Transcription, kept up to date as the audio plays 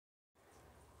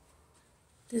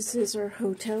This is our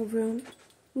hotel room.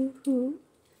 Woohoo!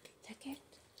 Take it.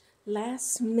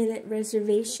 Last minute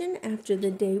reservation after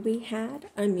the day we had.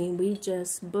 I mean, we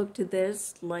just booked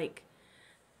this like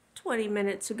 20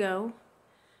 minutes ago.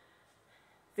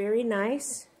 Very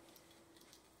nice.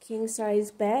 King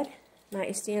size bed.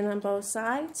 Nightstand on both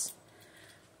sides.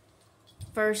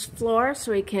 First floor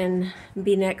so we can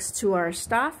be next to our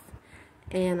stuff.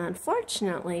 And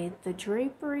unfortunately, the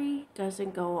drapery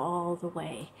doesn't go all the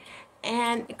way.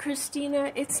 And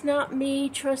Christina, it's not me,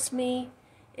 trust me.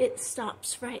 It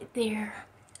stops right there.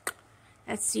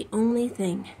 That's the only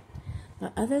thing.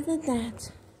 But other than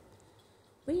that,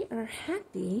 we are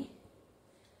happy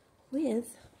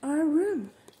with our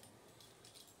room.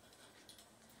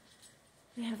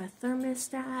 We have a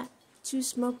thermostat, 2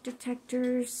 smoke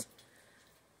detectors,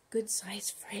 good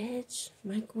sized fridge,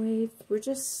 microwave. We're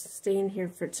just staying here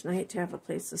for tonight to have a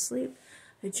place to sleep,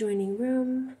 adjoining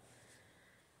room,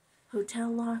 hotel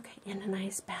lock, and a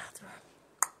nice bathroom.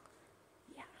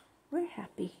 Yeah, we're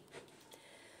happy.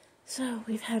 So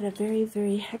we've had a very,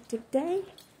 very hectic day.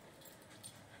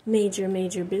 Major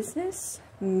business.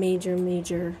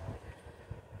 Major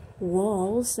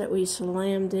walls that we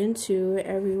slammed into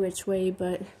every which way,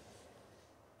 but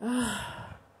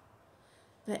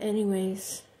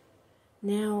anyways,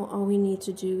 now all we need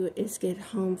to do is get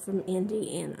home from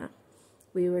Indiana.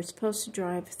 We were supposed to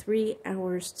drive 3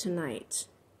 hours tonight,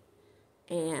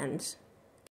 and